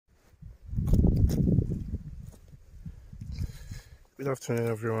Good afternoon,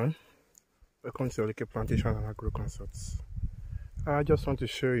 everyone. Welcome to the Plantation and Agro-consults. I just want to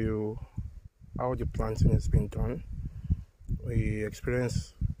show you how the planting has been done. We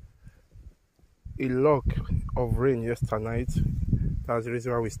experienced a lot of rain yesterday night. That's the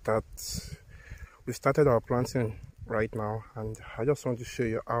reason why we started our planting right now, and I just want to show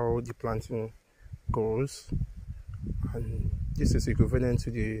you how the planting goes. And this is equivalent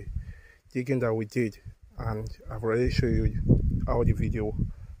to the digging that we did, and I've already shown you how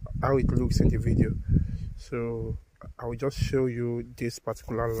it looks in the video. So I will just show you this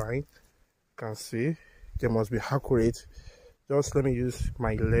particular line. You can see they must be accurate. Just let me use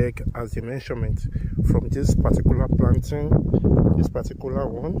my leg as the measurement from this particular planting, this particular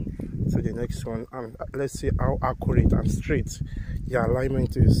one, to the next one, and let's see how accurate and straight the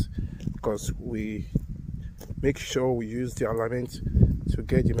alignment is, because we make sure we use the alignment to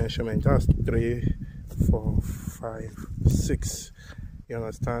get the measurement. That's 3, 4, 5, 6. You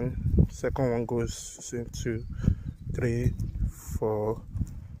understand? Second one goes into 3, 4,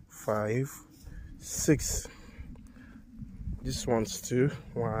 5, 6. This one's 2.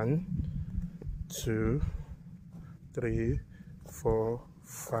 1, 2, 3, 4,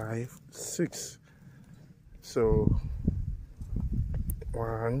 5, 6. So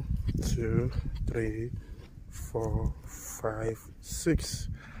 1, 2, 3, 4, 5, 6.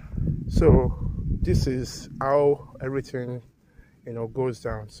 So this is how everything goes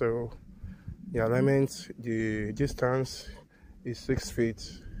down. So the alignment, the distance is 6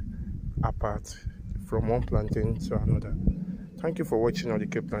 feet apart from one plantain to another. Thank you for watching on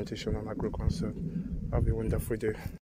the Plantation and Agro-consult. Have a wonderful day.